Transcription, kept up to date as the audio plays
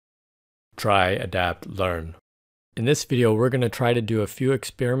Try, adapt, learn. In this video, we're going to try to do a few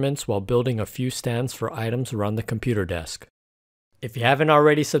experiments while building a few stands for items around the computer desk. If you haven't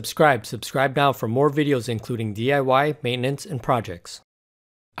already subscribed, subscribe now for more videos including DIY, maintenance, and projects.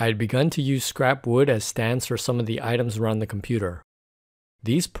 I had begun to use scrap wood as stands for some of the items around the computer.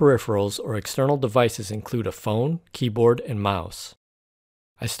 These peripherals or external devices include a phone, keyboard, and mouse.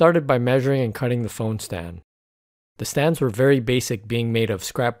 I started by measuring and cutting the phone stand. The stands were very basic, being made of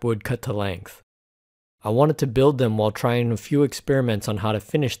scrap wood cut to length. I wanted to build them while trying a few experiments on how to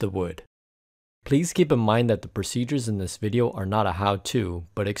finish the wood. Please keep in mind that the procedures in this video are not a how-to,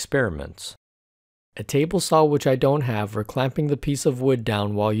 but experiments. A table saw, which I don't have, or clamping the piece of wood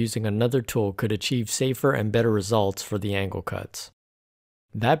down while using another tool could achieve safer and better results for the angle cuts.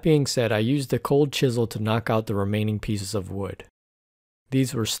 That being said, I used a cold chisel to knock out the remaining pieces of wood.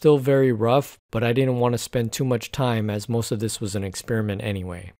 These were still very rough, but I didn't want to spend too much time as most of this was an experiment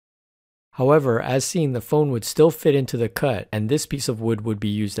anyway. However, as seen, the phone would still fit into the cut, and this piece of wood would be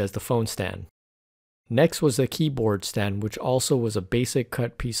used as the phone stand. Next was the keyboard stand, which also was a basic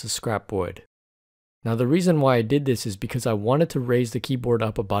cut piece of scrap wood. Now the reason why I did this is because I wanted to raise the keyboard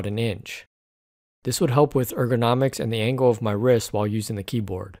up about an inch. This would help with ergonomics and the angle of my wrist while using the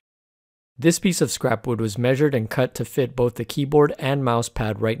keyboard. This piece of scrap wood was measured and cut to fit both the keyboard and mouse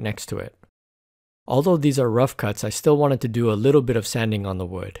pad right next to it. Although these are rough cuts, I still wanted to do a little bit of sanding on the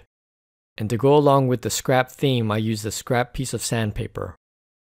wood. And to go along with the scrap theme, I used a scrap piece of sandpaper.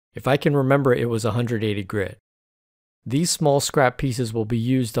 If I can remember, it was 180 grit. These small scrap pieces will be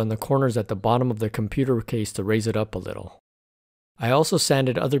used on the corners at the bottom of the computer case to raise it up a little. I also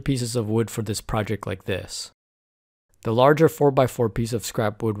sanded other pieces of wood for this project like this. The larger 4x4 piece of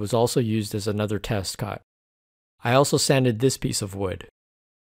scrap wood was also used as another test cut. I also sanded this piece of wood.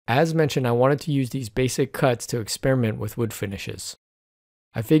 As mentioned, I wanted to use these basic cuts to experiment with wood finishes.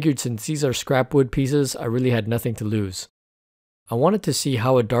 I figured since these are scrap wood pieces, I really had nothing to lose. I wanted to see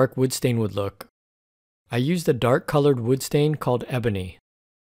how a dark wood stain would look. I used a dark colored wood stain called ebony.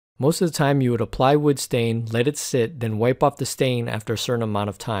 Most of the time you would apply wood stain, let it sit, then wipe off the stain after a certain amount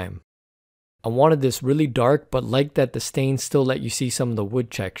of time. I wanted this really dark, but liked that the stain still let you see some of the wood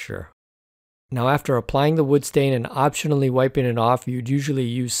texture. Now after applying the wood stain and optionally wiping it off, you'd usually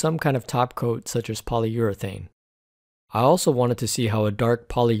use some kind of top coat such as polyurethane. I also wanted to see how a dark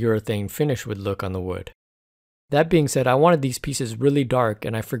polyurethane finish would look on the wood. That being said, I wanted these pieces really dark,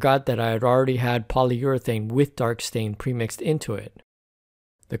 and I forgot that I had already had polyurethane with dark stain premixed into it.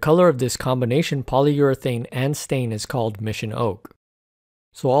 The color of this combination polyurethane and stain is called mission oak.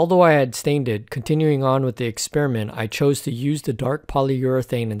 So although I had stained it, continuing on with the experiment, I chose to use the dark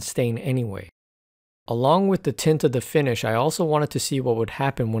polyurethane and stain anyway. Along with the tint of the finish, I also wanted to see what would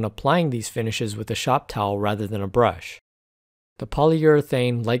happen when applying these finishes with a shop towel rather than a brush. The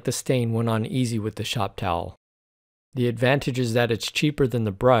polyurethane, like the stain, went on easy with the shop towel. The advantage is that it's cheaper than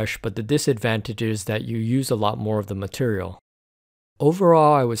the brush, but the disadvantage is that you use a lot more of the material.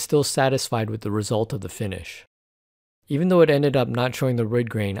 Overall, I was still satisfied with the result of the finish. Even though it ended up not showing the wood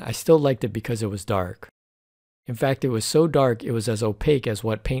grain, I still liked it because it was dark. In fact, it was so dark it was as opaque as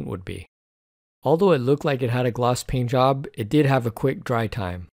what paint would be. Although it looked like it had a gloss paint job, it did have a quick dry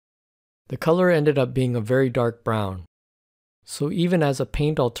time. The color ended up being a very dark brown. So even as a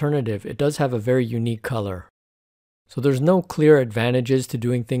paint alternative, it does have a very unique color. So there's no clear advantages to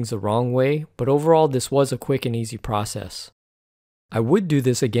doing things the wrong way, but overall this was a quick and easy process. I would do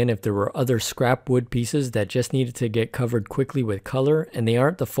this again if there were other scrap wood pieces that just needed to get covered quickly with color and they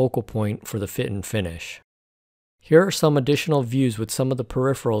aren't the focal point for the fit and finish. Here are some additional views with some of the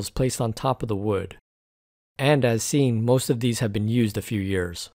peripherals placed on top of the wood. And as seen, most of these have been used a few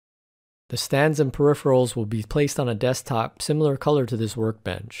years. The stands and peripherals will be placed on a desktop similar color to this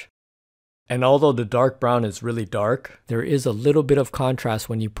workbench. And although the dark brown is really dark, there is a little bit of contrast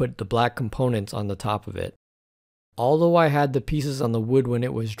when you put the black components on the top of it. Although I had the pieces on the wood when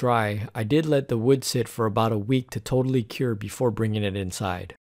it was dry, I did let the wood sit for about a week to totally cure before bringing it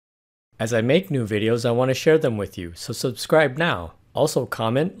inside. As I make new videos, I want to share them with you, so subscribe now. Also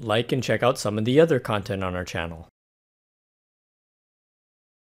comment, like, and check out some of the other content on our channel.